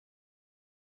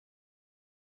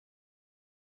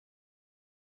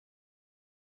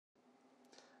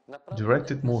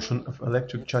Directed motion of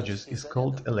electric charges is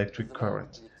called electric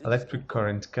current. Electric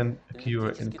current can occur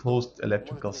in closed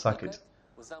electrical circuit.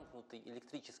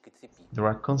 There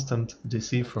are constant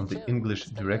DC from the English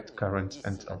direct current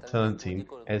and alternating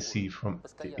AC from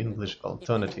the English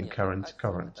alternating current.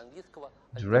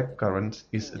 Direct current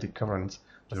is the current,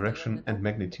 direction and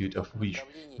magnitude of which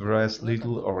varies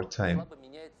little over time.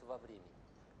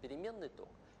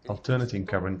 Alternating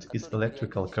current is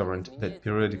electrical current that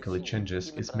periodically changes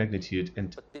its magnitude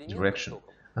and direction.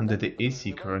 Under the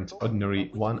AC current, ordinary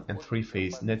 1- and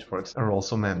 3-phase networks are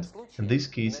also meant. In this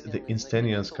case, the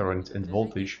instantaneous current and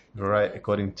voltage vary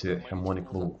according to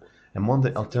harmonic law. Among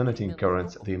the alternating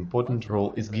currents, the important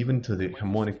role is given to the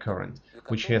harmonic current,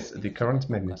 which has the current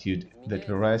magnitude that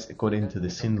varies according to the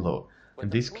Sine law. In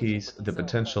this case, the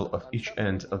potential of each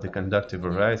end of the conductor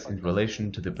varies in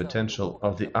relation to the potential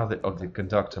of the other of the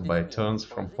conductor by turns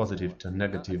from positive to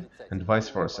negative and vice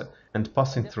versa, and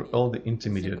passing through all the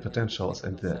intermediate potentials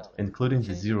at that, including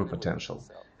the zero potential.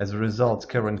 As a result,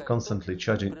 current constantly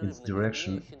changing its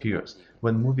direction appears.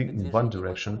 When moving in one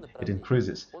direction, it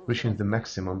increases, reaching the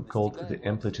maximum called the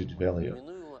amplitude value.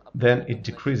 Then it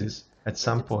decreases, at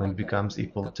some point becomes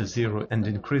equal to zero and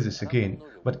increases again,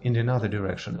 but in another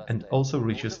direction, and also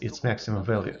reaches its maximum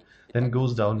value, then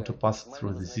goes down to pass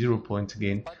through the 0 point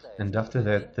again, and after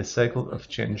that the cycle of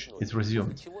change is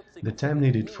resumed. The time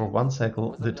needed for one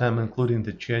cycle, the time including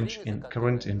the change in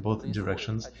current in both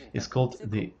directions, is called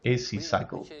the AC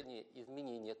cycle.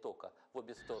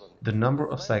 The number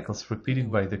of cycles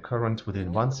repeated by the current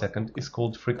within 1 second is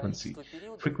called frequency.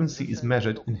 Frequency is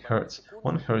measured in Hz.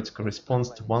 1 Hz corresponds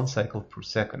to 1 cycle per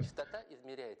second.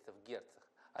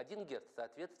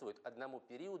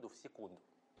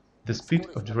 The speed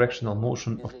of directional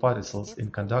motion of particles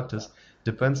in conductors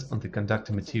depends on the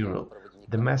conductor material,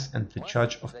 the mass and the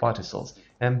charge of particles,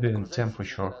 ambient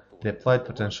temperature, the applied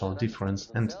potential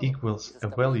difference, and equals a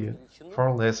value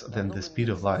far less than the speed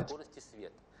of light.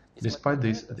 Despite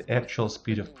this, the actual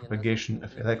speed of propagation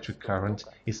of electric current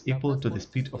is equal to the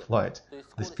speed of light,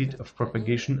 the speed of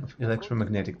propagation of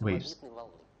electromagnetic waves.